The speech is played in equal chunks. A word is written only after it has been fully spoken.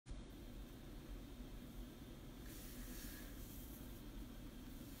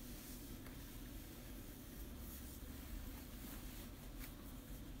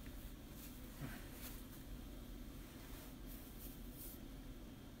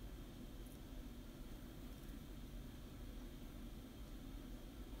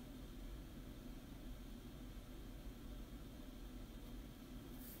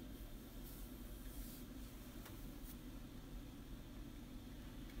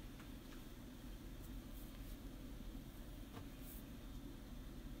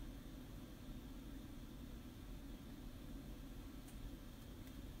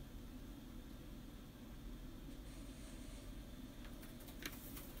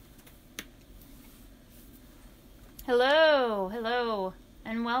Hello, hello,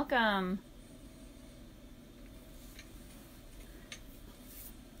 and welcome.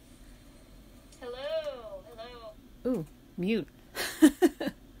 Hello, hello. Ooh, mute.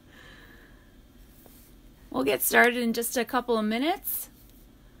 We'll get started in just a couple of minutes.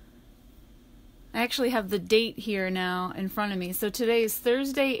 I actually have the date here now in front of me. So today is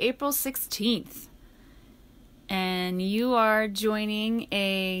Thursday, April 16th. And you are joining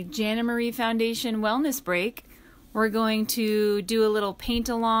a Jana Marie Foundation wellness break. We're going to do a little paint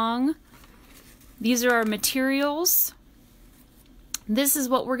along. These are our materials. This is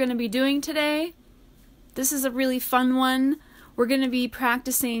what we're going to be doing today. This is a really fun one. We're going to be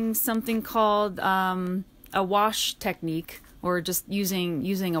practicing something called a wash technique, or just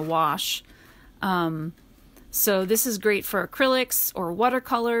using a wash. So this is great for acrylics or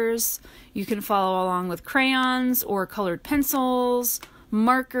watercolors. You can follow along with crayons or colored pencils,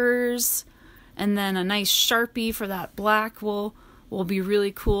 markers, and then a nice Sharpie for that black will be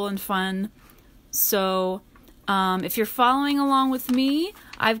really cool and fun. So if you're following along with me,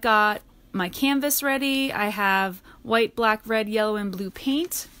 I've got my canvas ready. I have white, black, red, yellow, and blue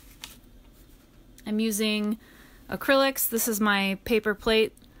paint. I'm using acrylics. This is my paper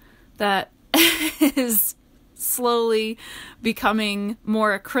plate that is slowly becoming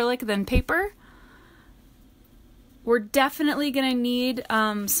more acrylic than paper. We're definitely going to need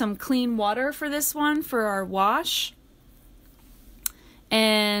some clean water for this one, for our wash.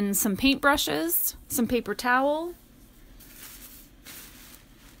 And some paint brushes, some paper towel.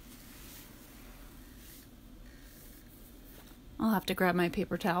 I'll have to grab my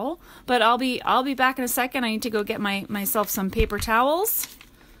paper towel, but I'll be back in a second. I need to go get myself some paper towels.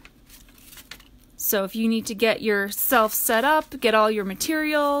 So if you need to get yourself set up, get all your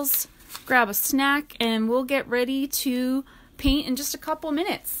materials, grab a snack, and we'll get ready to paint in just a couple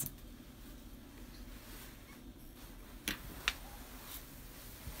minutes.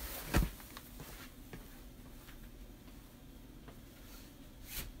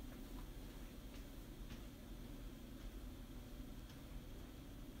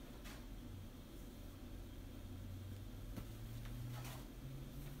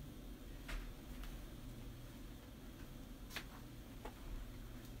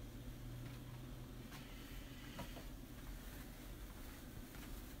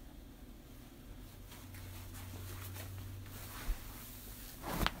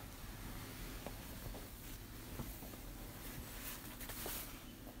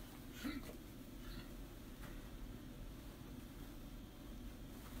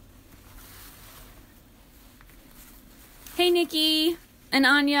 Hey, Nikki and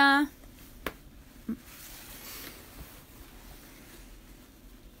Anya.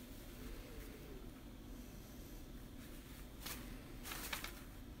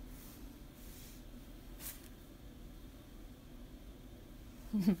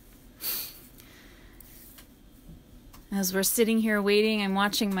 As we're sitting here waiting, I'm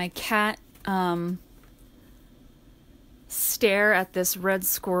watching my cat stare at this red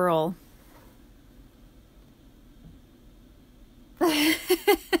squirrel.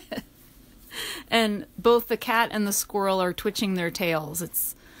 And both the cat and the squirrel are twitching their tails.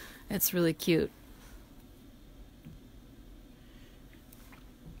 It's really cute.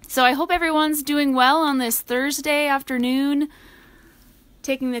 So I hope everyone's doing well on this Thursday afternoon,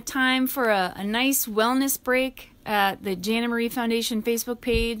 taking the time for a nice wellness break at the Jana Marie Foundation Facebook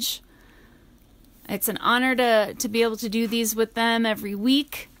page. It's an honor to be able to do these with them every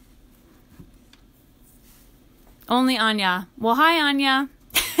week. Only Anya. Well, hi, Anya.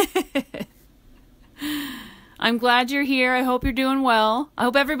 I'm glad you're here. I hope you're doing well. I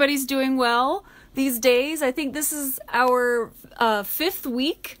hope everybody's doing well these days. I think this is our fifth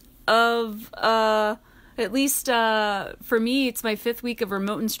week of, at least for me, it's my fifth week of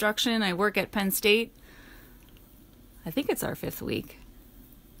remote instruction. I work at Penn State. I think it's our fifth week.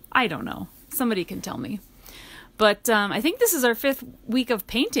 I don't know. Somebody can tell me. But I think this is our fifth week of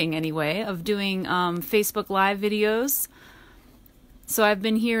painting anyway, of doing Facebook Live videos. So I've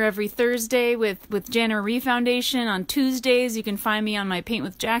been here every Thursday with Jana Marie Foundation. On Tuesdays, you can find me on my Paint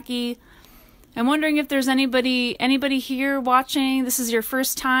with Jackie. I'm wondering if there's anybody here watching. This is your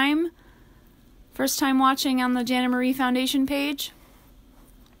first time watching on the Jana Marie Foundation page.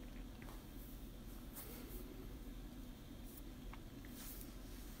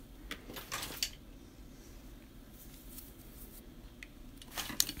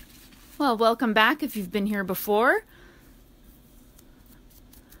 Well, welcome back if you've been here before.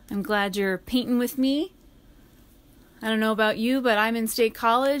 I'm glad you're painting with me. I don't know about you, but I'm in State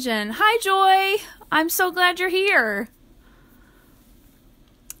College, and hi, Joy! I'm so glad you're here.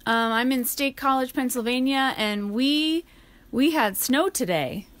 I'm in State College, Pennsylvania, and we had snow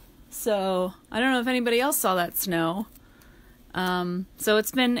today. So I don't know if anybody else saw that snow. So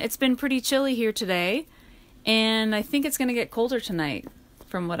it's been pretty chilly here today, and I think it's going to get colder tonight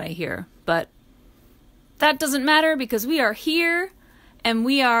from what I hear. But that doesn't matter because we are here, and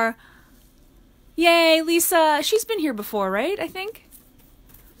we are... Yay, Lisa. She's been here before, right? I think.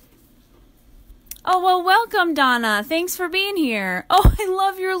 Oh, well, welcome, Donna. Thanks for being here. Oh, I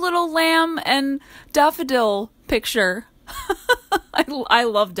love your little lamb and daffodil picture. I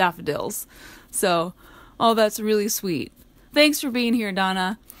love daffodils. So, oh, that's really sweet. Thanks for being here,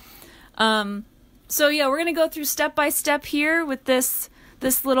 Donna. So yeah, we're going to go through step by step here with this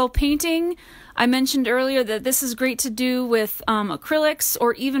little painting. I mentioned earlier that this is great to do with acrylics,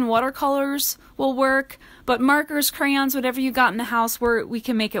 or even watercolors will work, but markers, crayons, whatever you got in the house, we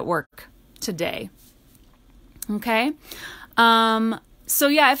can make it work today. Okay? So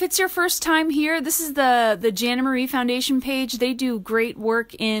yeah, if it's your first time here, this is the Jana Marie Foundation page. They do great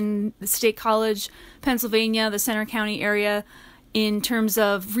work in the State College, Pennsylvania, the Center County area, in terms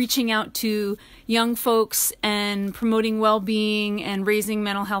of reaching out to young folks and promoting well-being and raising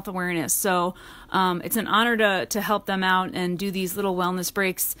mental health awareness. So it's an honor to help them out and do these little wellness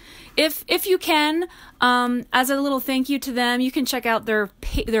breaks. If you can, as a little thank you to them, you can check out their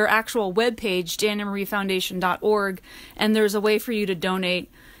actual webpage, janmariefoundation.org, and there's a way for you to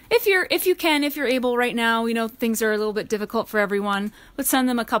donate. If you're able right now. We know things are a little bit difficult for everyone, but send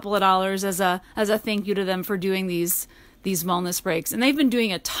them a couple of dollars as a thank you to them for doing these wellness breaks. And they've been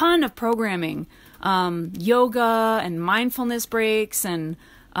doing a ton of programming, yoga and mindfulness breaks, and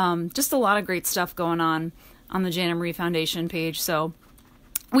just a lot of great stuff going on the Jana Marie Foundation page. So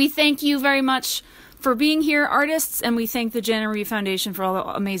we thank you very much for being here, artists, and we thank the Jana Marie Foundation for all the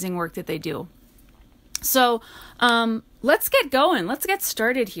amazing work that they do. So let's get going. Let's get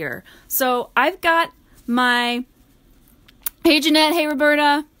started here. So I've got my... Hey, Jeanette. Hey,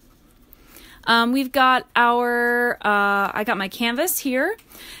 Roberta. We've got I got my canvas here,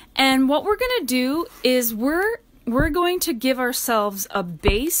 and what we're going to do is we're going to give ourselves a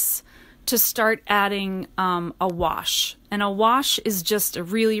base to start adding a wash. And a wash is just a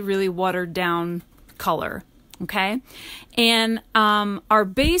really, really watered down color, okay? And our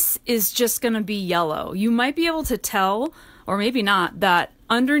base is just going to be yellow. You might be able to tell, or maybe not, that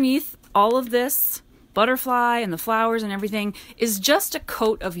underneath all of this butterfly and the flowers and everything is just a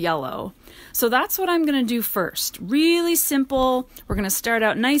coat of yellow. So that's what I'm going to do first. Really simple. We're going to start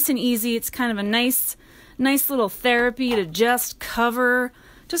out nice and easy. It's kind of a nice little therapy to just cover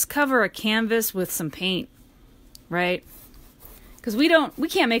a canvas with some paint, right? Because we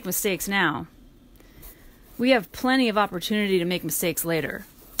can't make mistakes now. We have plenty of opportunity to make mistakes later.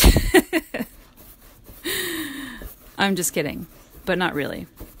 I'm just kidding, but not really.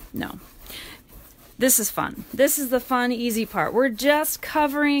 No. This is fun. This is the fun, easy part. We're just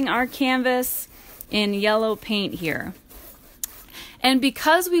covering our canvas in yellow paint here. And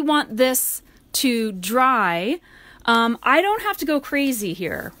because we want this to dry, I don't have to go crazy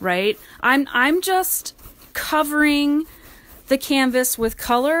here, right? I'm just covering the canvas with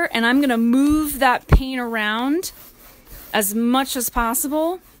color, and I'm going to move that paint around as much as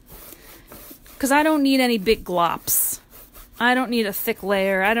possible because I don't need any big glops. I don't need a thick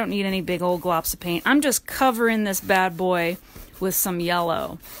layer. I don't need any big old glops of paint. I'm just covering this bad boy with some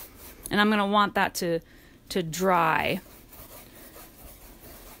yellow. And I'm going to want that to dry.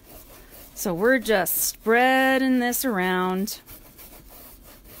 So we're just spreading this around.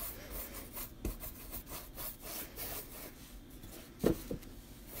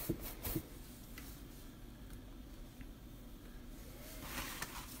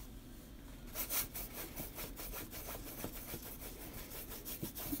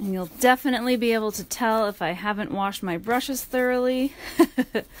 And you'll definitely be able to tell if I haven't washed my brushes thoroughly.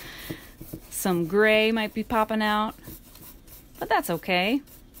 Some gray might be popping out, but that's okay.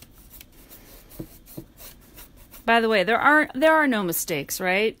 By the way, there are no mistakes,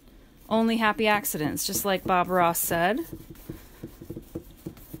 right? Only happy accidents, just like Bob Ross said.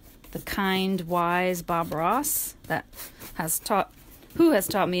 The kind, wise Bob Ross who has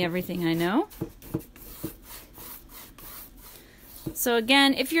taught me everything I know. So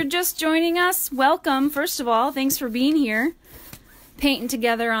again, if you're just joining us, welcome. First of all, thanks for being here, painting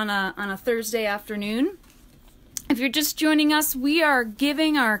together on a Thursday afternoon. If you're just joining us, we are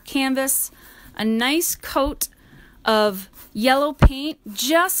giving our canvas a nice coat of yellow paint,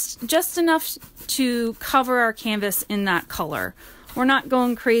 just enough to cover our canvas in that color. We're not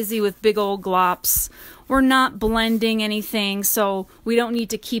going crazy with big old glops. We're not blending anything, so we don't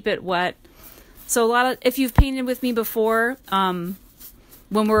need to keep it wet. So if you've painted with me before,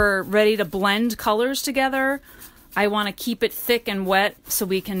 when we're ready to blend colors together, I want to keep it thick and wet so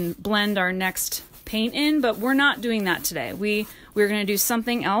we can blend our next paint in, but we're not doing that today. We're going to do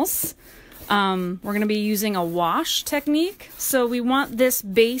something else. We're going to be using a wash technique. So we want this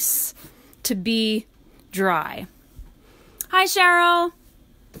base to be dry. Hi, Cheryl.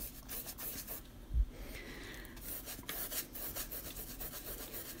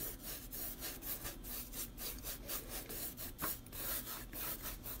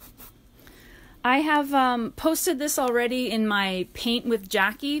 I have posted this already in my Paint with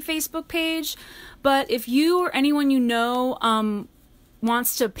Jackie Facebook page, but if you or anyone you know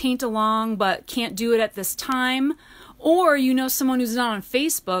wants to paint along but can't do it at this time, or you know someone who's not on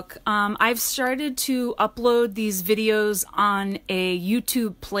Facebook, I've started to upload these videos on a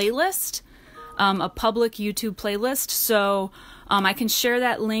YouTube playlist, a public YouTube playlist, so I can share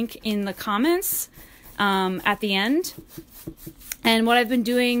that link in the comments at the end. And what I've been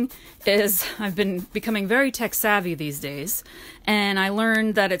doing is I've been becoming very tech savvy these days, and I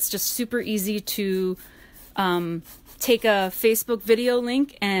learned that it's just super easy to take a Facebook video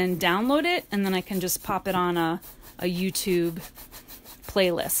link and download it, and then I can just pop it on a YouTube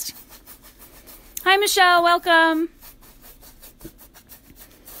playlist. Hi, Michelle, welcome.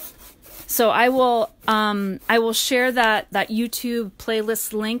 So I will share that YouTube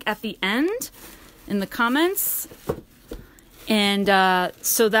playlist link at the end in the comments. And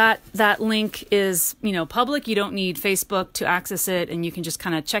so that link is, public. You don't need Facebook to access it, and you can just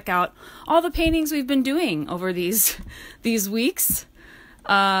kind of check out all the paintings we've been doing over these weeks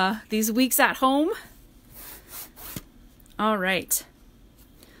at home. All right.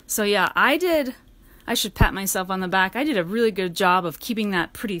 So yeah, I should pat myself on the back. I did a really good job of keeping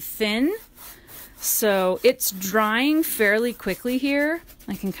that pretty thin. So it's drying fairly quickly here.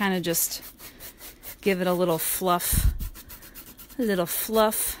 I can kind of just give it a little fluff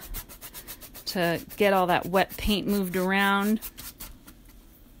to get all that wet paint moved around.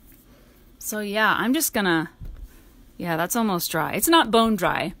 So yeah, I'm just gonna, that's almost dry. It's not bone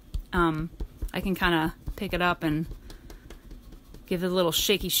dry. I can kind of pick it up and give it a little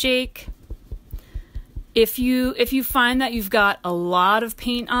shaky shake. If you find that you've got a lot of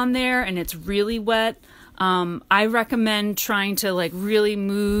paint on there and it's really wet, I recommend trying to really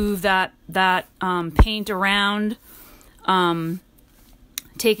move that paint around.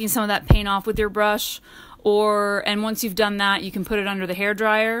 Taking some of that paint off with your brush, and once you've done that, you can put it under the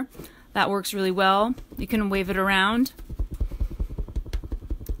hairdryer. That works really well. You can wave it around.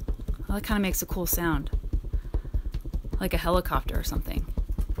 Well, that kind of makes a cool sound, like a helicopter or something.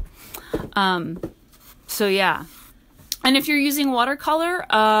 So yeah, and if you're using watercolor,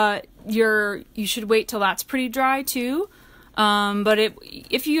 you should wait till that's pretty dry too. But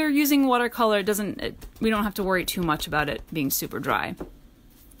if you're using watercolor, we don't have to worry too much about it being super dry.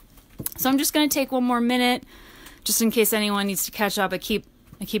 So I'm just going to take one more minute, just in case anyone needs to catch up. I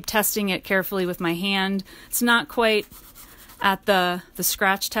keep testing it carefully with my hand. It's not quite at the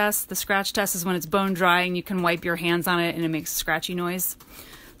scratch test. The scratch test is when it's bone dry and you can wipe your hands on it and it makes a scratchy noise.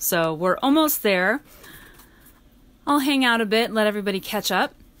 So we're almost there. I'll hang out a bit, let everybody catch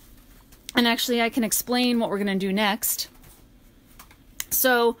up. And actually I can explain what we're going to do next.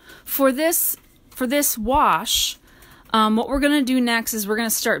 So for this wash, what we're going to do next is we're going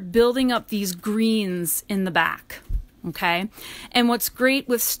to start building up these greens in the back, okay? And what's great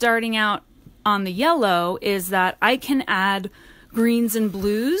with starting out on the yellow is that I can add greens and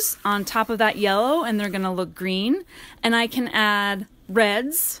blues on top of that yellow, and they're going to look green. And I can add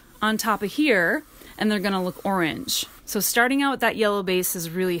reds on top of here, and they're going to look orange. So starting out with that yellow base is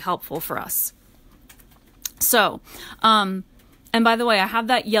really helpful for us. So, and by the way, I have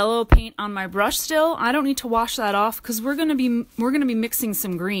that yellow paint on my brush still. I don't need to wash that off because we're gonna be mixing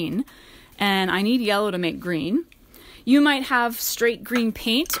some green, and I need yellow to make green. You might have straight green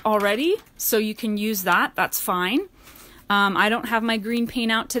paint already, so you can use that. That's fine. I don't have my green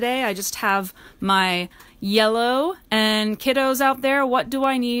paint out today. I just have my yellow. And kiddos out there, what do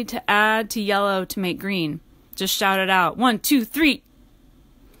I need to add to yellow to make green? Just shout it out. 1, 2, 3.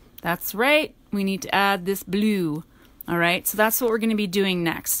 That's right. We need to add this blue. All right, so that's what we're going to be doing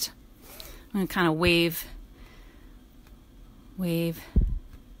next. I'm going to kind of wave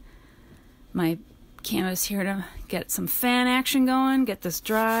my canvas here to get some fan action going, get this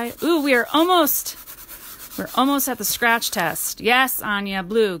dry. Ooh, we're almost at the scratch test. Yes, Anya,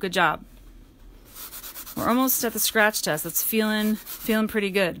 blue, good job. We're almost at the scratch test. That's feeling pretty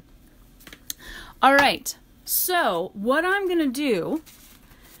good. All right, so what I'm going to do,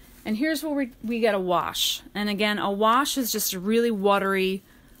 and here's where we get a wash. And again, a wash is just a really watery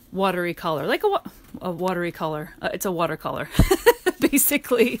color, like a watery color. It's a watercolor,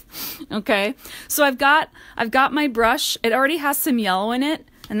 basically. Okay, so I've got my brush. It already has some yellow in it,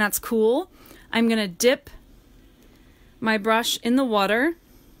 and that's cool. I'm gonna dip my brush in the water,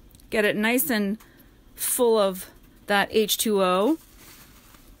 get it nice and full of that H2O,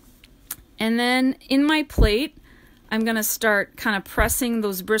 and then in my plate I'm gonna start kind of pressing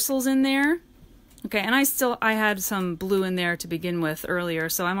those bristles in there. Okay, and I had some blue in there to begin with earlier,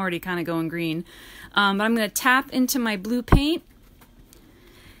 so I'm already kind of going green. But I'm going to tap into my blue paint,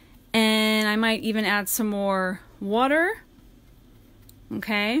 and I might even add some more water.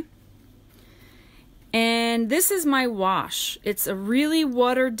 Okay. And this is my wash. It's a really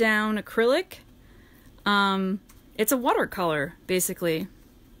watered down acrylic. It's a watercolor, basically,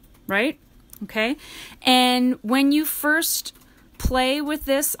 right? Okay. And when you first play with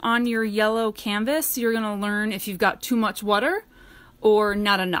this on your yellow canvas, you're going to learn if you've got too much water or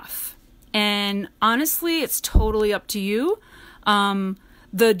not enough. And honestly, it's totally up to you.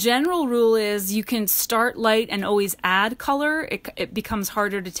 The general rule is you can start light and always add color. It becomes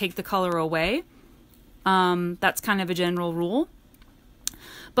harder to take the color away. That's kind of a general rule.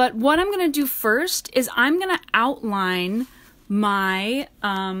 But what I'm going to do first is I'm going to outline my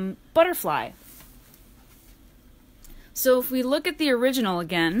butterfly. So if we look at the original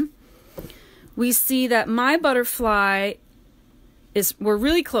again, we see that my butterfly we're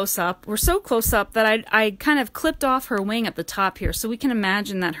really close up. We're so close up that I kind of clipped off her wing at the top here, so we can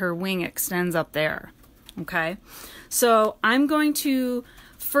imagine that her wing extends up there. Okay, so I'm going to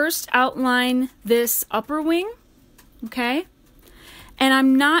first outline this upper wing, okay? And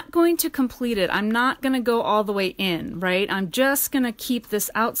I'm not going to complete it. I'm not going to go all the way in, right? I'm just going to keep this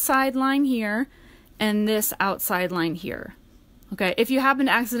outside line here and this outside line here. Okay, if you happen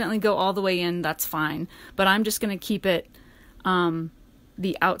to accidentally go all the way in, that's fine. But I'm just going to keep it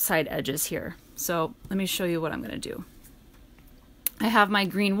the outside edges here. So let me show you what I'm going to do. I have my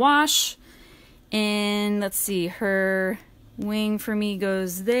green wash, and let's see, her wing for me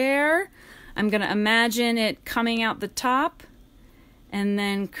goes there. I'm going to imagine it coming out the top and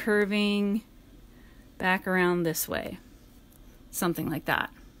then curving back around this way. Something like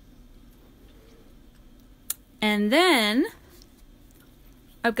that. And then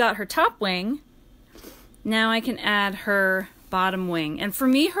I've got her top wing. Now I can add her bottom wing. And for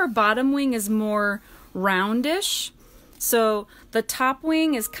me, her bottom wing is more roundish. So the top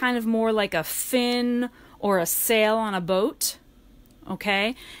wing is kind of more like a fin or a sail on a boat.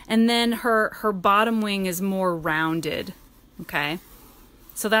 Okay? And then her bottom wing is more rounded. Okay?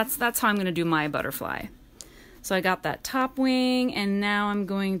 So that's how I'm going to do my butterfly. So I got that top wing, and now I'm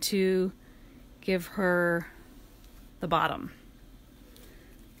going to give her the bottom.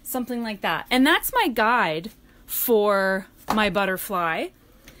 Something like that. And that's my guide for my butterfly.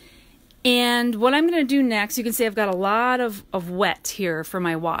 And what I'm going to do next, you can see I've got a lot of wet here for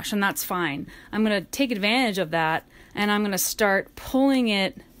my wash, and that's fine. I'm going to take advantage of that, and I'm going to start pulling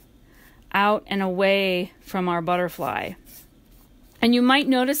it out and away from our butterfly. And you might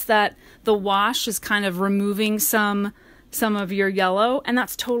notice that the wash is kind of removing some of your yellow, and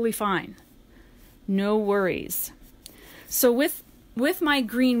that's totally fine. No worries. So with my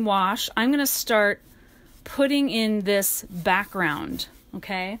green wash, I'm going to start putting in this background,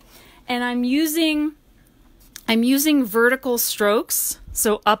 okay? And I'm using vertical strokes,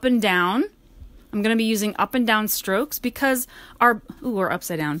 so up and down. I'm going to be using up and down strokes because we're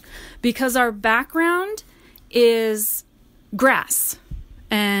upside down. Because our background is grass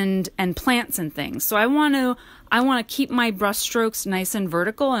and plants and things. So I want to keep my brush strokes nice and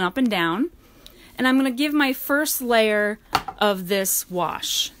vertical and up and down. And I'm going to give my first layer of this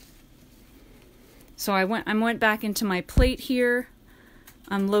wash. So I went back into my plate here.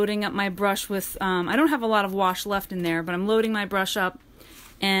 I'm loading up my brush with, I don't have a lot of wash left in there, but I'm loading my brush up,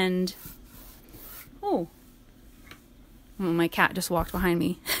 and, oh, my cat just walked behind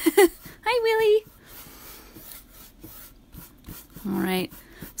me. Hi, Willie. All right,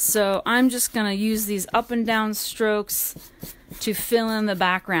 so I'm just going to use these up and down strokes to fill in the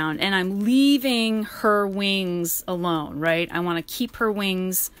background, and I'm leaving her wings alone, right? I want to keep her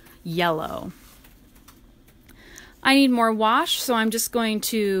wings yellow. I need more wash, so I'm just going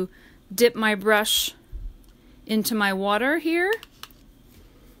to dip my brush into my water here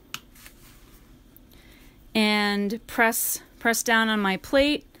and press down on my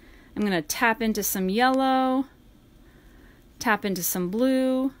plate. I'm going to tap into some yellow, tap into some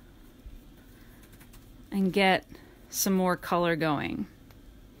blue, and get some more color going.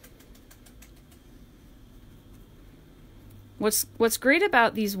 What's great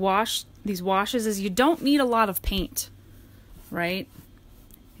about these washes is you don't need a lot of paint, right?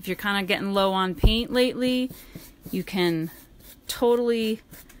 If you're kind of getting low on paint lately, you can totally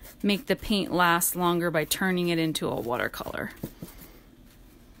make the paint last longer by turning it into a watercolor.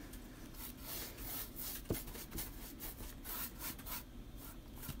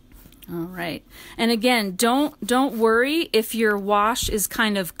 All right. And again, don't worry if your wash is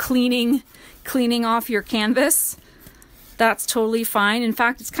kind of cleaning off your canvas. That's totally fine. In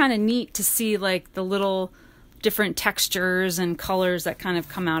fact, it's kind of neat to see like the little different textures and colors that kind of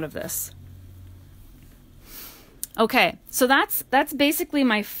come out of this. Okay, so that's basically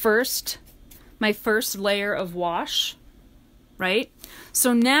my first layer of wash, right?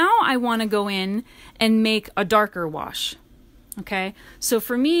 So now I want to go in and make a darker wash. Okay, so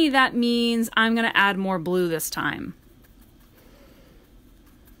for me that means I'm going to add more blue this time.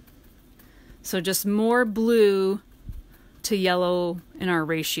 So just more blue to yellow in our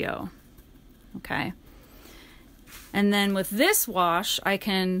ratio. Okay. And then with this wash, I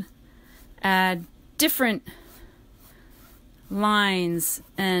can add different lines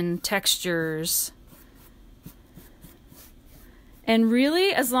and textures. And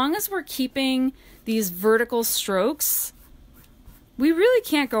really, as long as we're keeping these vertical strokes, we really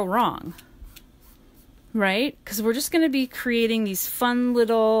can't go wrong, right? Because we're just going to be creating these fun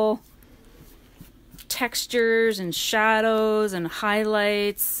little textures and shadows and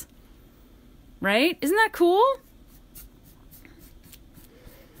highlights, right? Isn't that cool?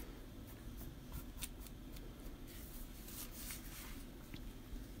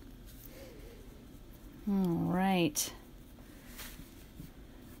 All right.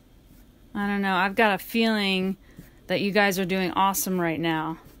 I don't know. I've got a feeling that you guys are doing awesome right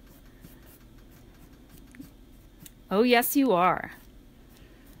now. Oh, yes, you are.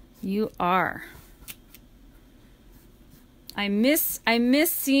 You are. I miss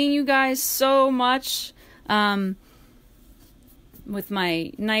seeing you guys so much. With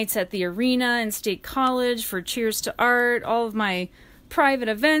my nights at the arena and State College for Cheers to Art, all of my private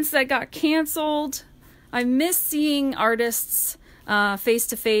events that got canceled. I miss seeing artists face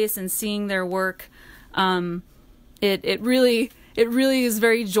to face and seeing their work. It really is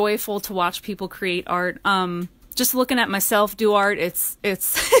very joyful to watch people create art. Just looking at myself do art, it's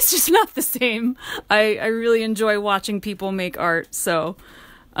just not the same. I really enjoy watching people make art. So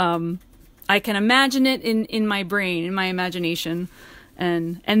I can imagine it in my brain, in my imagination.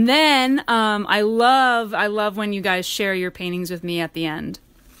 And then I love when you guys share your paintings with me at the end.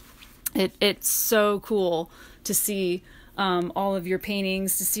 It's so cool to see all of your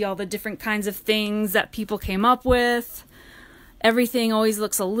paintings, to see all the different kinds of things that people came up with. Everything always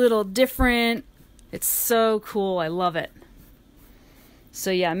looks a little different. It's so cool. I love it.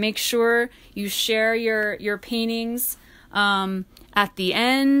 So yeah, make sure you share your paintings at the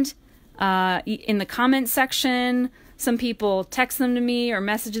end, in the comment section. Some people text them to me or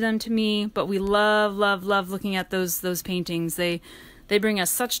message them to me, but we love looking at those paintings. They bring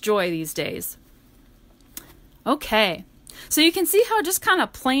us such joy these days. Okay, so you can see how just kind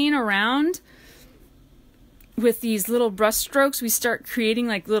of playing around with these little brush strokes, we start creating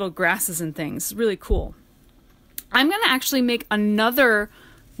like little grasses and things. Really cool. I'm going to actually make another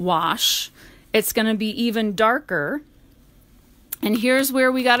wash. It's going to be even darker. And here's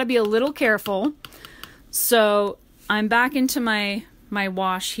where we got to be a little careful. So I'm back into my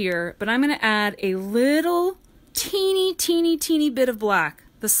wash here, but I'm going to add a little teeny bit of black,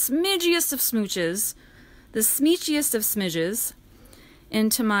 the smidgiest of smooches, the smeechiest of smidges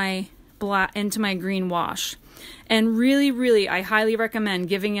into my green wash. And really, I highly recommend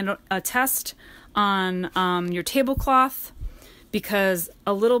giving it a test on your tablecloth, because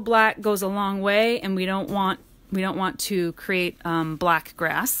a little black goes a long way, and we don't want to create black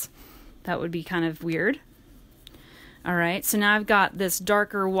grass. That would be kind of weird. All right, so now I've got this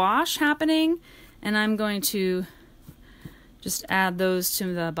darker wash happening, and I'm going to just add those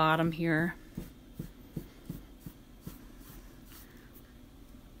to the bottom here.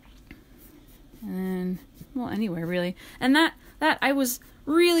 And, well, anywhere really. And that I was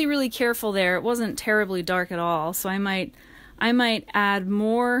really careful there. It wasn't terribly dark at all, so I might add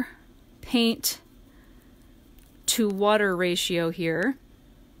more paint to water ratio here.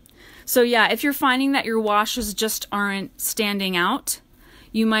 So yeah, if you're finding that your washes just aren't standing out,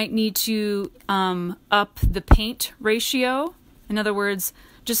 you might need to up the paint ratio. In other words,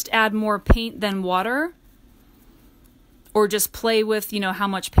 just add more paint than water, or just play with, how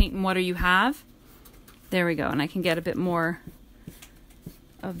much paint and water you have. There we go, and I can get a bit more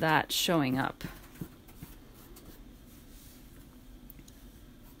of that showing up.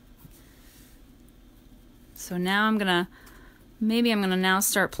 So now I'm gonna now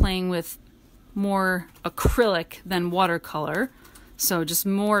start playing with more acrylic than watercolor. So just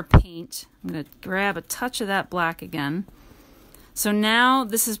more paint. I'm gonna grab a touch of that black again. So now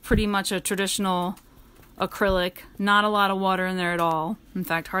this is pretty much a traditional acrylic, not a lot of water in there at all. In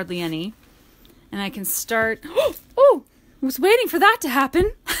fact, hardly any. And I can start, oh, I was waiting for that to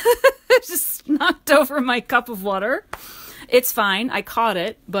happen. Just knocked over my cup of water. It's fine. I caught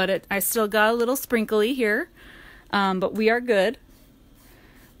it, but I still got a little sprinkly here. But we are good.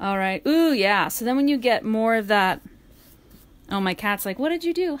 All right. Ooh, yeah. So then when you get more of that, oh, my cat's like, what did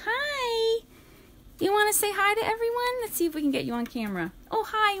you do? Hi. You want to say hi to everyone? Let's see if we can get you on camera. Oh,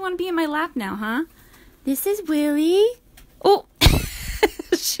 hi. You want to be in my lap now, huh? This is Willie. Oh,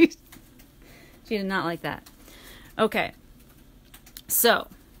 she did not like that. Okay. So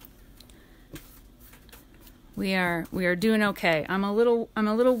we are doing okay. I'm a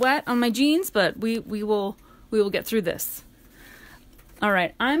little wet on my jeans, but we will get through this. All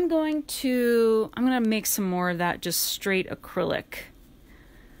right, I'm gonna make some more of that just straight acrylic.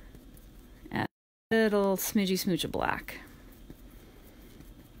 Add a little smidgy smooch of black.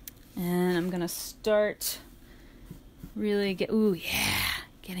 And I'm gonna start really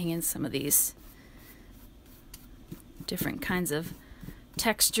getting in some of these different kinds of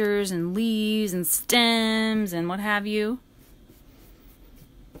textures and leaves and stems and what have you.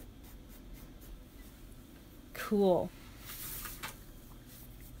 Cool.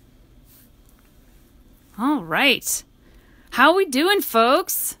 All right. How we doing,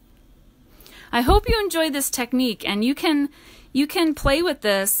 folks? I hope you enjoy this technique, and you can play with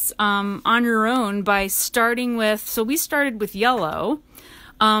this on your own by starting with, so we started with yellow,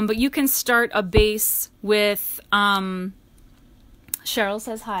 but you can start a base with, Cheryl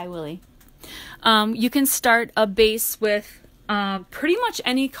says hi, Willie. You can start a base with pretty much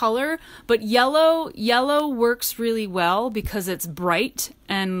any color, but yellow works really well because it's bright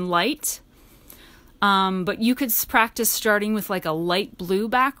and light. But you could practice starting with like a light blue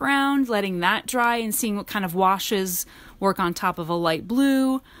background, letting that dry and seeing what kind of washes work on top of a light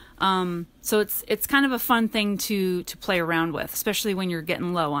blue. So it's kind of a fun thing to play around with, especially when you're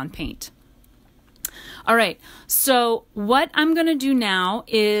getting low on paint. All right, so what I'm going to do now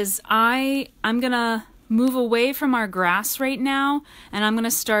is I'm going to move away from our grass right now, and I'm going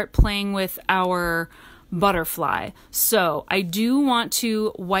to start playing with our butterfly. So I do want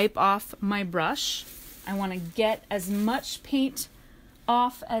to wipe off my brush. I want to get as much paint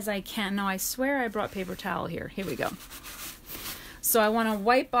off as I can. Now I swear I brought paper towel here. Here we go. So I want to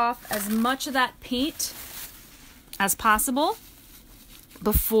wipe off as much of that paint as possible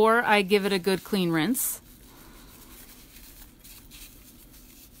before I give it a good clean rinse.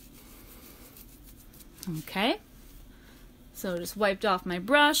 Okay, so just wiped off my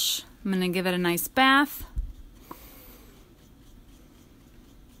brush. I'm going to give it a nice bath.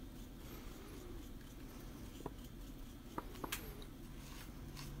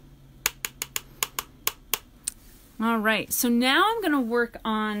 All right, so now I'm going to work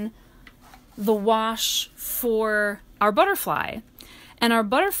on the wash for our butterfly. And our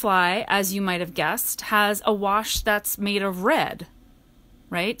butterfly, as you might have guessed, has a wash that's made of red,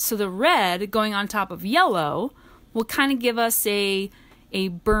 right? So the red going on top of yellow will kind of give us a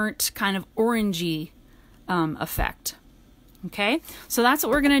burnt kind of orangey effect. Okay, so that's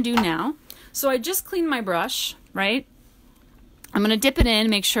what we're going to do now. So I just cleaned my brush, right? I'm going to dip it in,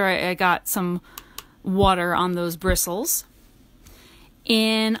 make sure I got some water on those bristles.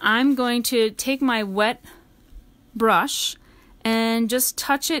 And I'm going to take my wet brush and just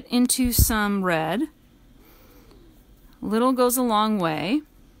touch it into some red. Little goes a long way.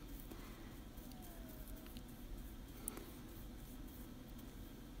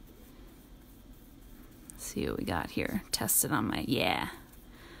 Let's see what we got here. Test it on my, yeah.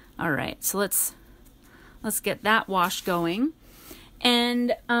 All right, so let's get that wash going.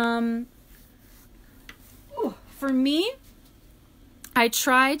 And for me, I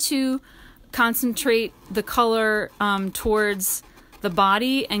try to concentrate the color towards the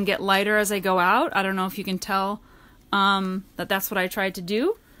body and get lighter as I go out. I don't know if you can tell that's what I tried to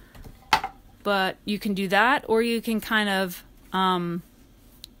do, but you can do that, or you can kind of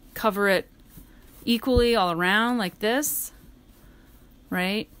cover it equally all around like this,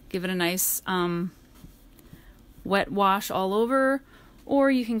 right? Give it a nice wet wash all over,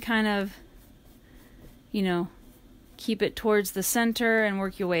 or you can kind of, you know, keep it towards the center and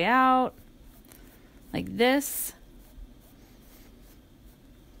work your way out like this.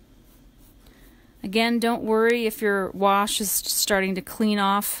 Again, don't worry if your wash is starting to clean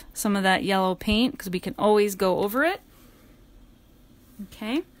off some of that yellow paint, because we can always go over it.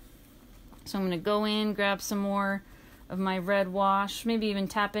 Okay, so I'm going to go in, grab some more of my red wash, maybe even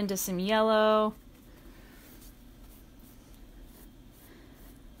tap into some yellow.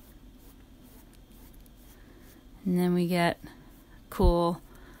 And then we get cool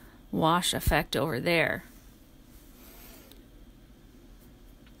wash effect over there.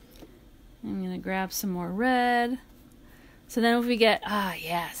 I'm going to grab some more red. So then if we get,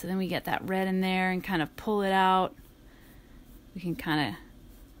 so then we get that red in there and kind of pull it out. We can kind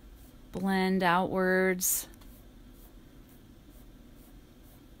of blend outwards.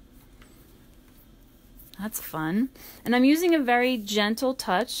 That's fun. And I'm using a very gentle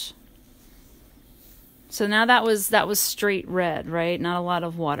touch. So now that was straight red, right? Not a lot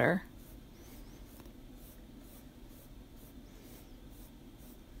of water.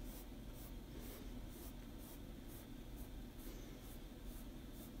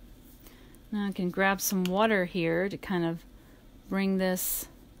 Now I can grab some water here to kind of bring this,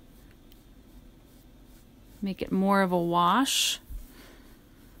 make it more of a wash.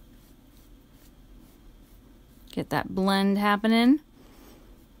 Get that blend happening.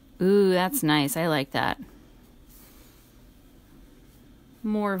 Ooh, that's nice. I like that.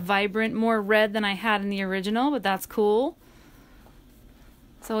 More vibrant, more red than I had in the original, but that's cool.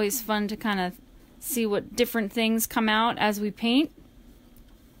 It's always fun to kind of see what different things come out as we paint.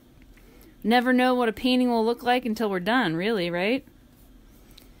 Never know what a painting will look like until we're done, really, right?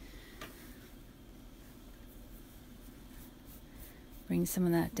 Bring some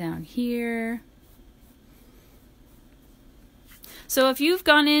of that down here. So if you've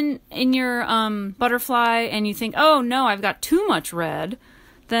gone in your butterfly and you think, oh no, I've got too much red,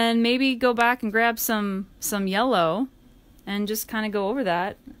 then maybe go back and grab some yellow and just kind of go over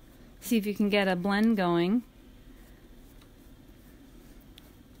that. See if you can get a blend going.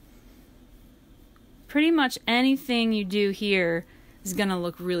 Pretty much anything you do here is going to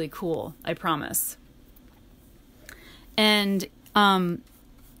look really cool, I promise. And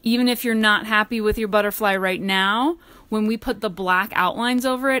even if you're not happy with your butterfly right now, when we put the black outlines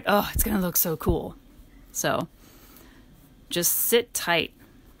over it, oh, it's going to look so cool. So just sit tight.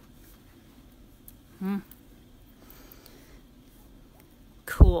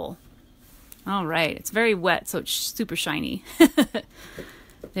 Cool. All right. It's very wet, so it's super shiny.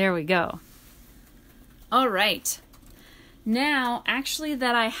 There we go. All right. Now, actually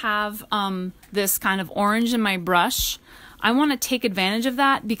that I have this kind of orange in my brush, I want to take advantage of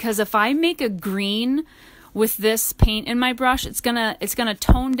that, because if I make a green with this paint in my brush, it's gonna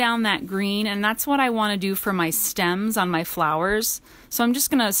tone down that green, and that's what I want to do for my stems on my flowers. So I'm just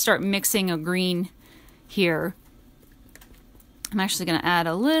gonna start mixing a green here. I'm actually gonna add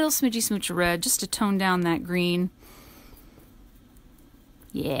a little smidgy smooch of red just to tone down that green.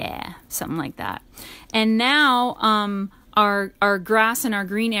 Yeah, something like that. And now our grass and our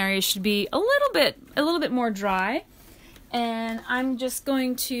green area should be a little bit more dry. And I'm just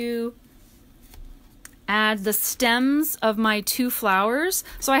going to add the stems of my 2 flowers.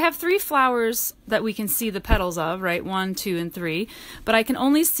 So I have 3 flowers that we can see the petals of, right? 1, 2, and 3. But I can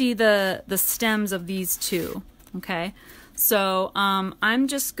only see the stems of these 2. Okay. So I'm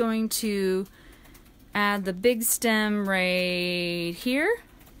just going to add the big stem right here,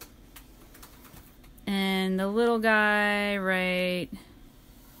 and the little guy right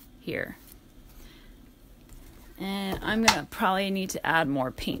here. And I'm gonna probably need to add more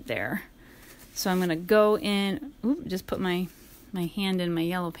paint there. So I'm gonna go in, just put my hand in my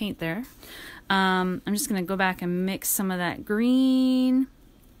yellow paint there. I'm just gonna go back and mix some of that green.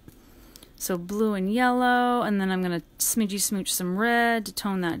 So blue and yellow, and then I'm gonna smidgy smooch some red to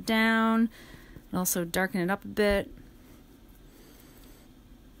tone that down. And also darken it up a bit.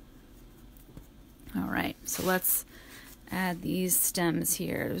 All right, so let's add these stems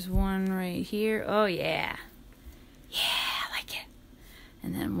here. There's one right here. Oh yeah. Yeah, I like it.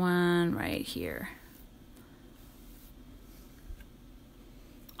 And then one right here.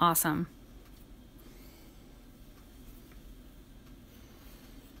 Awesome.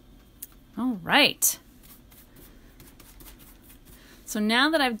 All right. So now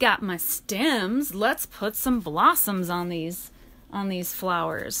that I've got my stems, let's put some blossoms on these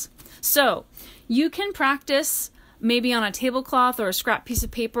flowers. So you can practice maybe on a tablecloth or a scrap piece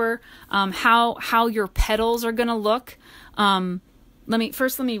of paper how your petals are gonna look. Let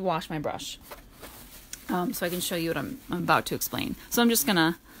me wash my brush so I can show you what I'm about to explain. So I'm just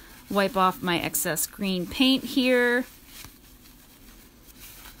gonna wipe off my excess green paint here.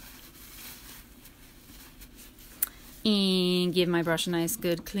 And give my brush a nice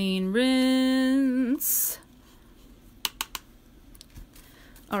good clean rinse.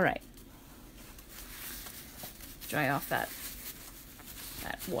 All right. Dry off that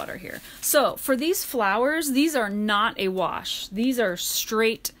water here. So for these flowers, these are not a wash. These are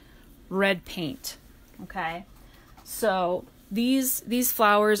straight red paint. Okay. So these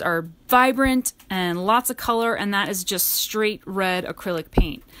flowers are vibrant and lots of color, and that is just straight red acrylic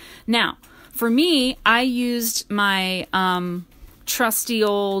paint. Now, for me, I used my trusty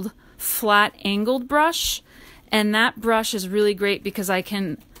old flat angled brush, and that brush is really great because I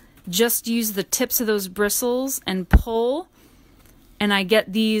can just use the tips of those bristles and pull, and I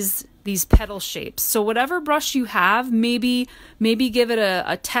get these petal shapes. So whatever brush you have, maybe give it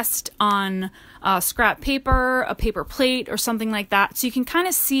a test on scrap paper, a paper plate, or something like that, so you can kind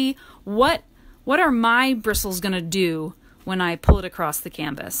of see what are my bristles gonna do when I pull it across the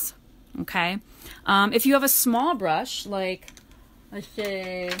canvas. Okay, if you have a small brush, like let's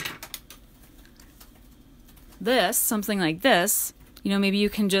say this, something like this, you know, maybe you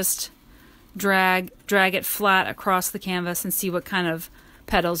can just drag it flat across the canvas and see what kind of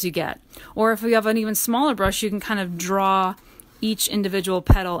petals you get. Or if you have an even smaller brush, you can kind of draw each individual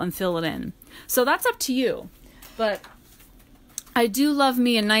petal and fill it in. So that's up to you. But I do love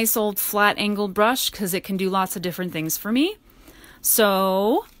me a nice old flat angled brush because it can do lots of different things for me.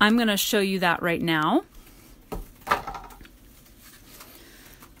 So I'm going to show you that right now.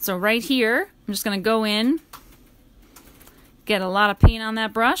 So right here, I'm just going to go in, get a lot of paint on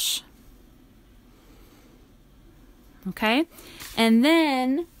that brush. Okay, and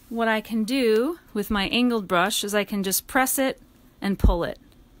then what I can do with my angled brush is I can just press it and pull it.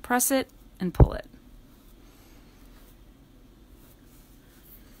 Press it and pull it.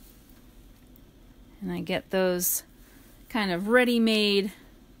 And I get those kind of ready-made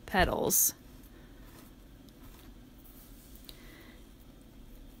petals.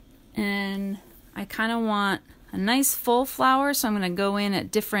 And I kind of want a nice full flower, so I'm going to go in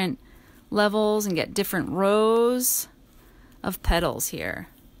at different levels and get different rows of petals here.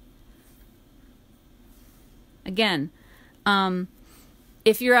 Again,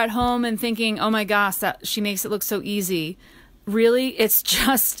 if you're at home and thinking, oh my gosh, that she makes it look so easy, really it's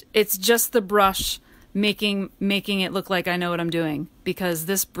just the brush making it look like I know what I'm doing, because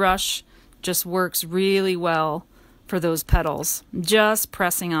this brush just works really well for those petals. Just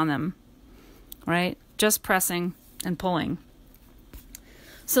pressing on them, right? Just pressing and pulling.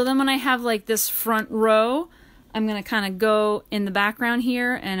 So then when I have like this front row, I'm going to kind of go in the background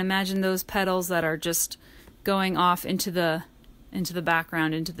here and imagine those petals that are just going off into the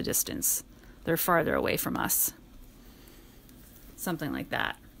background, into the distance. They're farther away from us. Something like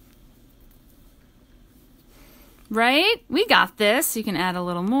that. Right? We got this. You can add a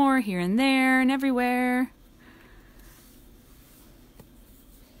little more here and there and everywhere.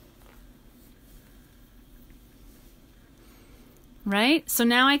 Right? So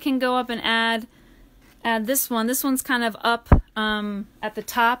now I can go up and add this one. This one's kind of up at the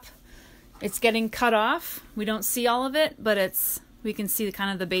top. It's getting cut off. We don't see all of it, but we can see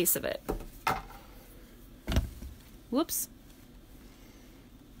kind of the base of it. Whoops.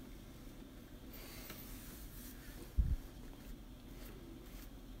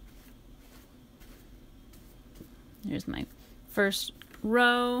 Here's my first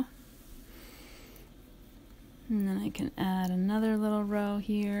row. And then I can add another little row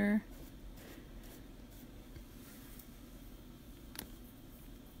here.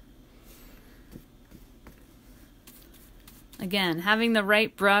 Again, having the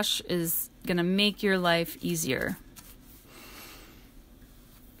right brush is going to make your life easier.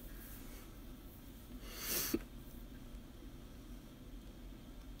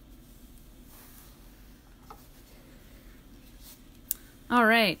 All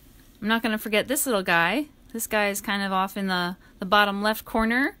right, I'm not going to forget this little guy. This guy is kind of off in the bottom left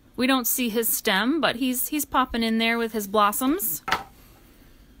corner. We don't see his stem, but he's popping in there with his blossoms. I'm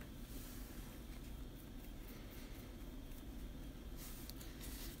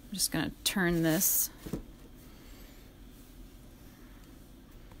just going to turn this.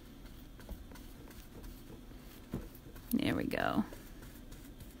 There we go.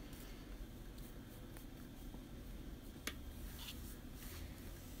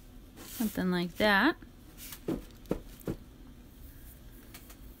 Something like that.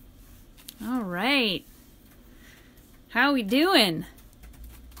 All right. How we doing?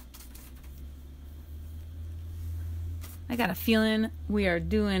 I got a feeling we are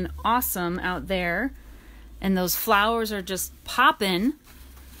doing awesome out there. And those flowers are just popping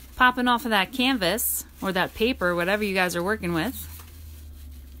off of that canvas or that paper, whatever you guys are working with.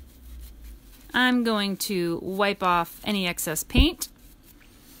 I'm going to wipe off any excess paint.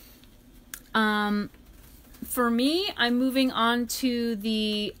 For me, I'm moving on to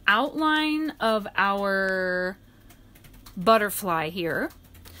the outline of our butterfly here.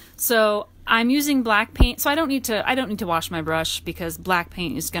 So I'm using black paint. So I don't need to wash my brush because black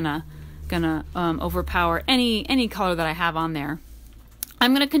paint is gonna gonna overpower any color that I have on there.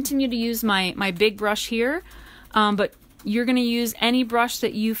 I'm gonna continue to use my big brush here, but you're gonna use any brush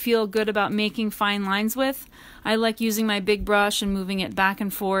that you feel good about making fine lines with. I like using my big brush and moving it back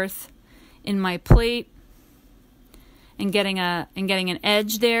and forth in my plate and getting an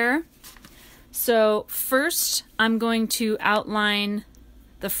edge there. So first I'm going to outline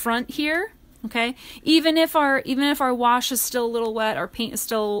the front here. Okay, even if our wash is still a little wet, our paint is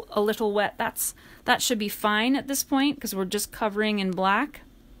still a little wet, that should be fine at this point because we're just covering in black.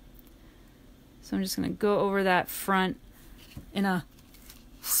 So I'm just going to go over that front in a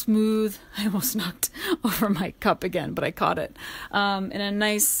smooth, I almost knocked over my cup again, but I caught it, in a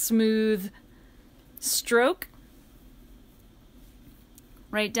nice smooth stroke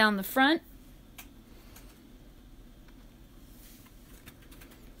right down the front.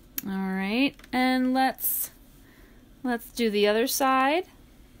 All right, and let's do the other side.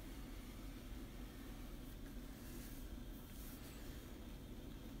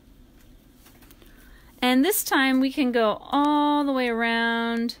 And this time we can go all the way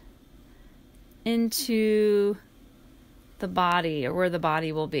around into the body, or where the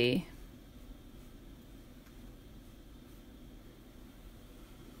body will be.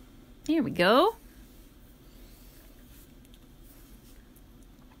 Here we go.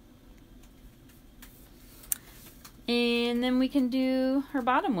 And then we can do her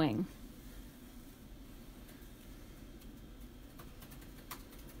bottom wing.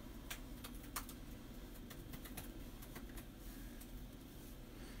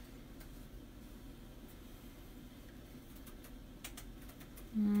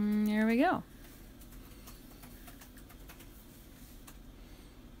 There we go.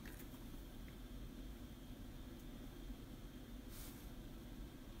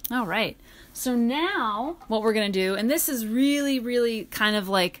 All right, so now what we're gonna do, and this is really kind of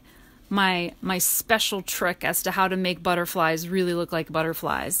like my special trick as to how to make butterflies really look like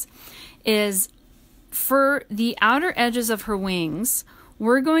butterflies, is for the outer edges of her wings,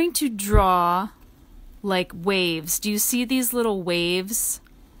 we're going to draw like waves. Do you see these little waves?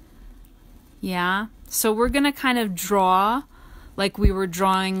 Yeah, so we're gonna kind of draw like we were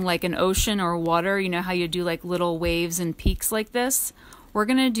drawing like an ocean or water. You know how you do like little waves and peaks like this? We're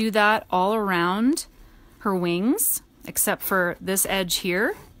going to do that all around her wings, except for this edge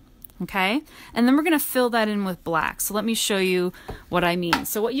here, okay? And then we're going to fill that in with black. So let me show you what I mean.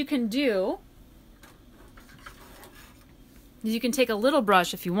 So what you can do is you can take a little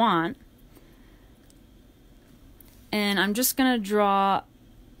brush if you want, and I'm just going to draw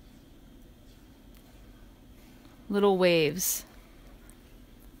little waves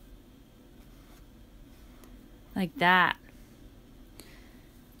like that.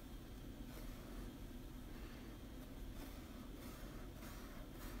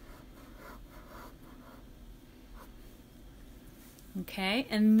 Okay,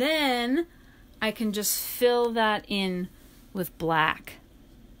 and then I can just fill that in with black.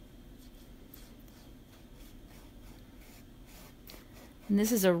 And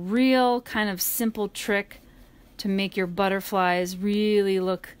this is a real kind of simple trick to make your butterflies really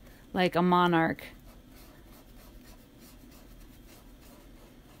look like a monarch.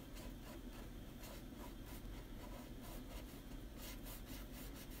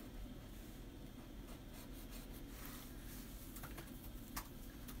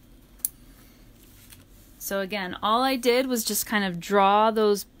 So again, all I did was just kind of draw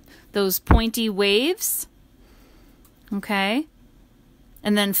those pointy waves, okay,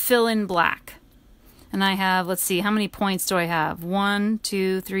 and then fill in black. And I have, let's see, how many points do I have? 1,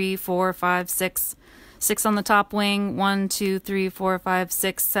 2, 3, 4, 5, 6. 6 on the top wing, 1, 2, 3, 4, 5,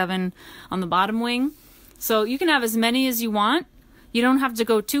 6, 7 on the bottom wing. So you can have as many as you want. You don't have to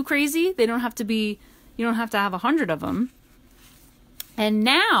go too crazy. They don't have to be, you don't have to have 100 of them. And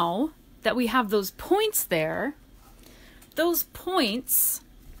now that we have those points there, those points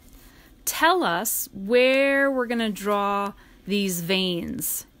tell us where we're going to draw these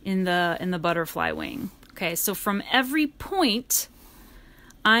veins in the butterfly wing. Okay, so from every point,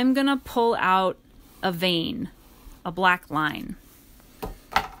 I'm going to pull out a vein, a black line.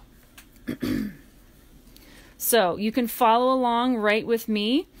 So you can follow along right with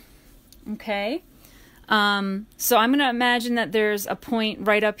me, okay? So I'm going to imagine that there's a point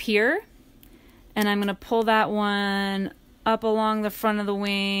right up here, and I'm going to pull that one up along the front of the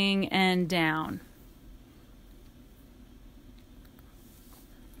wing and down.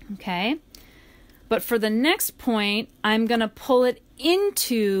 Okay, but for the next point, I'm going to pull it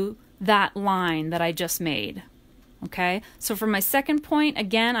into that line that I just made. Okay, so for my second point,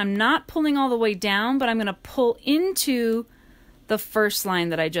 again, I'm not pulling all the way down, but I'm going to pull into the first line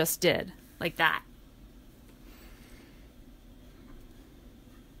that I just did. like that.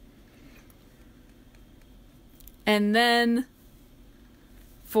 And then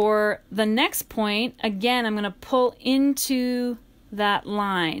for the next point, again, I'm going to pull into that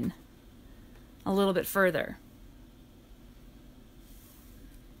line a little bit further.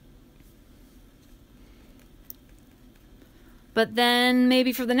 But then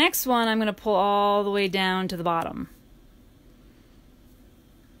maybe for the next one, I'm going to pull all the way down to the bottom.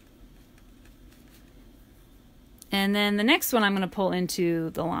 And then the next one I'm going to pull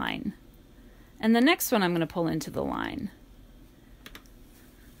into the line. And the next one I'm going to pull into the line.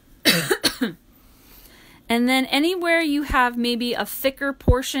 And then anywhere you have maybe a thicker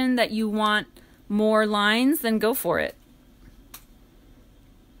portion that you want more lines, then go for it.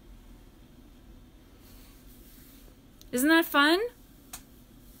 Isn't that fun?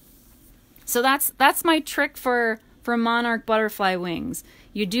 So that's my trick for monarch butterfly wings.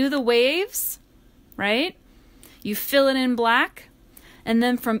 You do the waves, right? You fill it in black, and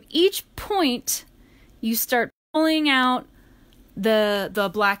then from each point you start pulling out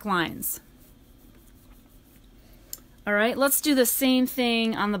the black lines. All right, let's do the same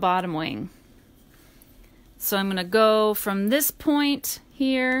thing on the bottom wing. So I'm going to go from this point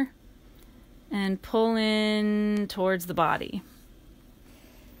here and pull in towards the body.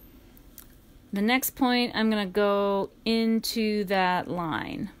 The next point, I'm going to go into that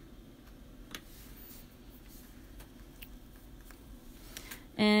line.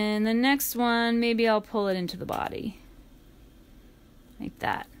 And the next one, maybe I'll pull it into the body. Like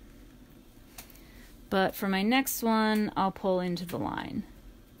that. But for my next one, I'll pull into the line.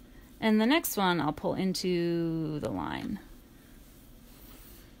 And the next one, I'll pull into the line.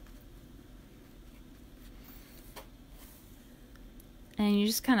 And you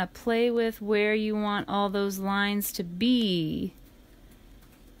just kind of play with where you want all those lines to be.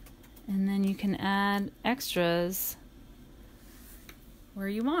 And then you can add extras where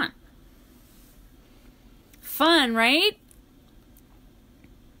you want. Fun, right?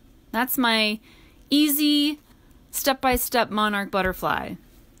 That's my easy step-by-step monarch butterfly.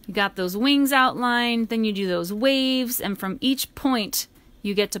 You got those wings outlined, then you do those waves, and from each point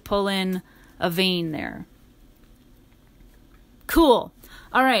you get to pull in a vein there. Cool.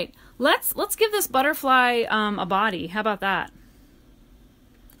 All right, let's give this butterfly a body. How about that?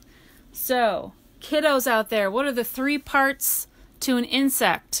 So, kiddos out there, what are the 3 parts to an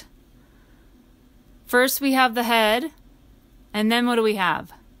insect? First we have the head, and then what do we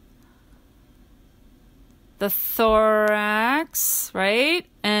have? The thorax, right?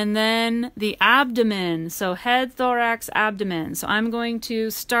 And then the abdomen. So head, thorax, abdomen. So I'm going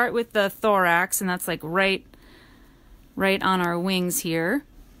to start with the thorax, and that's like right on our wings here.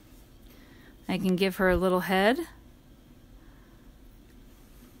 I can give her a little head.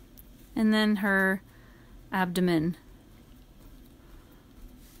 And then her abdomen.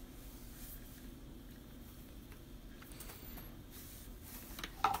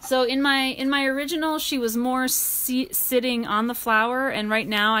 So in my original, she was more sitting on the flower, and right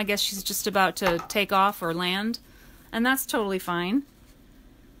now I guess she's just about to take off or land, and that's totally fine.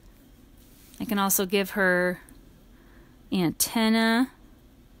 I can also give her antenna,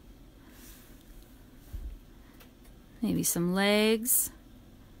 maybe some legs.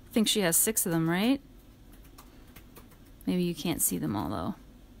 I think she has 6 of them, right? Maybe you can't see them all though.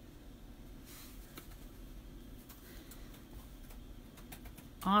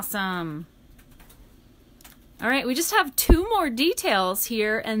 Awesome. All right, we just have 2 more details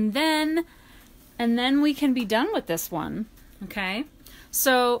here, and then we can be done with this one. Okay?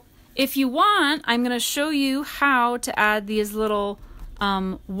 So if you want, I'm going to show you how to add these little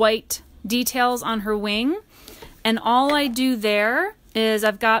white details on her wing. And all I do there is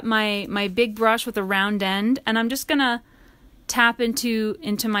I've got my big brush with a round end, and I'm just going to tap into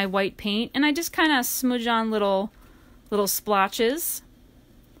my white paint, and I just kind of smudge on little splotches.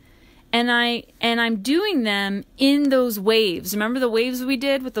 And I'm doing them in those waves. Remember the waves we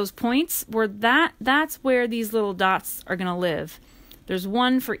did with those points? Where that's where these little dots are gonna live. There's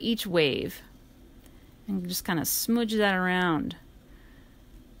one for each wave. And just kind of smudge that around.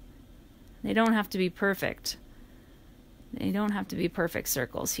 They don't have to be perfect. They don't have to be perfect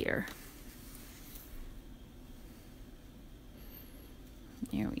circles here.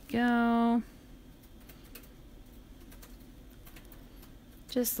 There we go.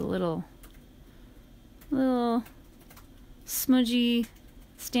 Just a little smudgy,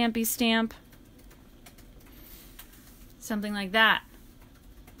 stampy stamp. Something like that.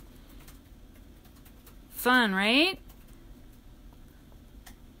 Fun, right?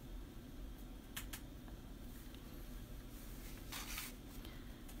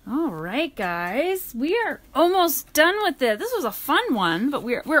 All right. right, guys, we are almost done with it. This was a fun one, but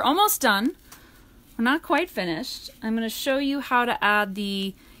we're almost done. We're not quite finished. I'm going to show you how to add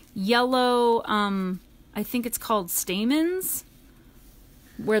the yellow, I think it's called stamens,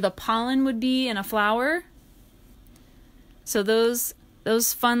 where the pollen would be in a flower. So those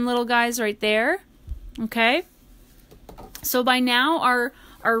fun little guys right there. Okay. So by now our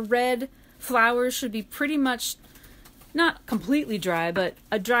red flowers should be pretty much not completely dry, but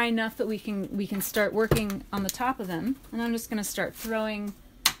dry enough that we can start working on the top of them. And I'm just going to start throwing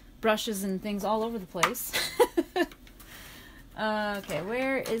brushes and things all over the place. Okay,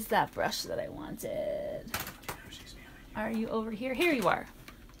 where is that brush that I wanted? Are you over here? Here you are.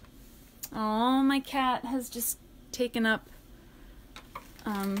 Oh, my cat has just taken up.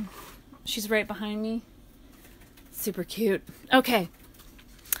 She's right behind me. Super cute. Okay.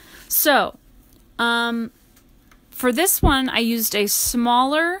 So, for this one, I used a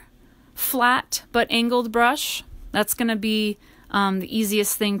smaller, flat, but angled brush. That's going to be the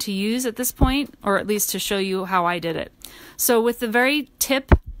easiest thing to use at this point, or at least to show you how I did it. So with the very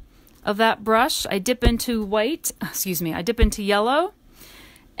tip of that brush, I dip into yellow,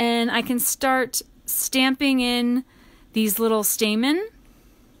 and I can start stamping in these little stamen.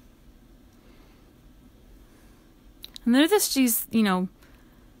 And they're just these,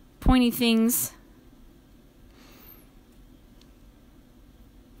 pointy things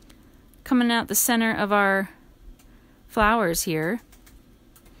coming out the center of our flowers here.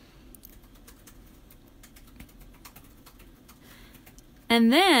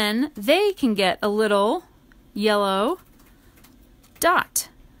 And then they can get a little yellow dot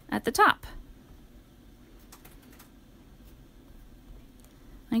at the top.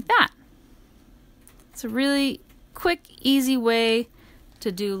 Like that. It's a really quick, easy way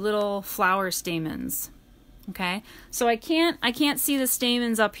to do little flower stamens. Okay, so I can't see the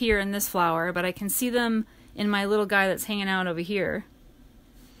stamens up here in this flower, but I can see them in my little guy that's hanging out over here.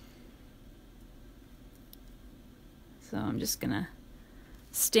 So I'm just gonna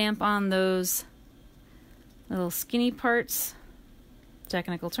stamp on those little skinny parts,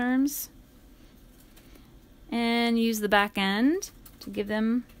 technical terms, and use the back end to give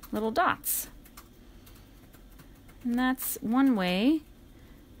them little dots. And that's one way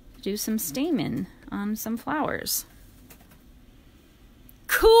to do some stamen on some flowers.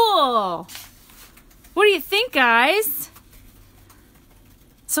 Cool! What do you think, guys?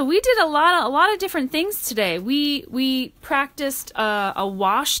 So we did a lot of different things today. We practiced a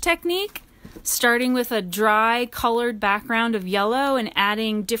wash technique, starting with a dry colored background of yellow and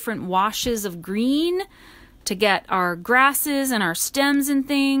adding different washes of green to get our grasses and our stems and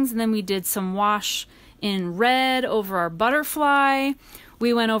things. And then we did some wash in red over our butterfly.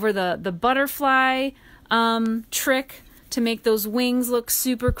 We went over the butterfly trick to make those wings look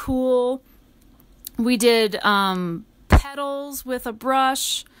super cool. We did petals with a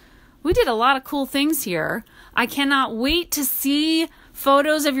brush. We did a lot of cool things here. I cannot wait to see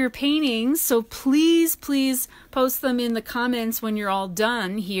photos of your paintings, so please post them in the comments when you're all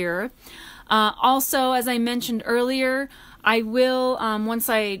done here. Also, as I mentioned earlier, I will, once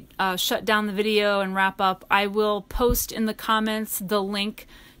I shut down the video and wrap up, I will post in the comments the link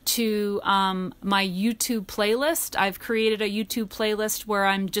to my YouTube playlist. I've created a YouTube playlist where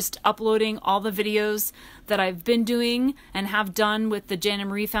I'm just uploading all the videos that I've been doing and have done with the Jana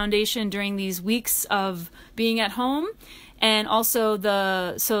Marie Foundation during these weeks of being at home. And also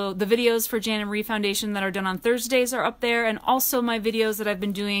the videos for Jana Marie Foundation that are done on Thursdays are up there, and also my videos that I've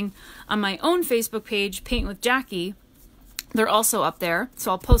been doing on my own Facebook page, Paint with Jackie. They're also up there,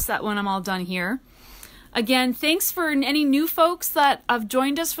 so I'll post that when I'm all done here. Again, thanks for any new folks that have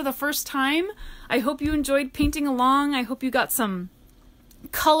joined us for the first time. I hope you enjoyed painting along. I hope you got some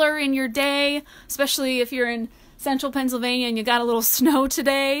color in your day, especially if you're in central Pennsylvania and you got a little snow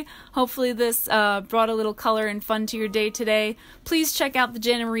today. Hopefully this brought a little color and fun to your day today. Please check out the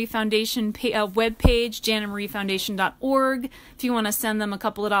Jana Marie Foundation webpage, janmariefoundation.org, if you want to send them a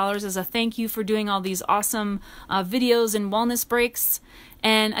couple of dollars as a thank you for doing all these awesome videos and wellness breaks.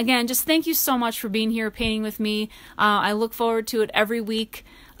 And again, just thank you so much for being here painting with me. I look forward to it every week.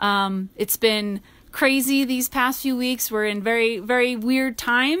 It's been crazy these past few weeks. We're in very, very weird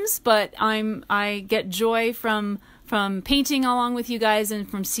times, but I get joy from painting along with you guys and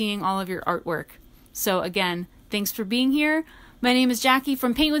from seeing all of your artwork. So again, thanks for being here. My name is Jackie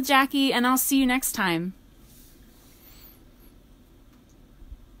from Paint with Jackie, and I'll see you next time.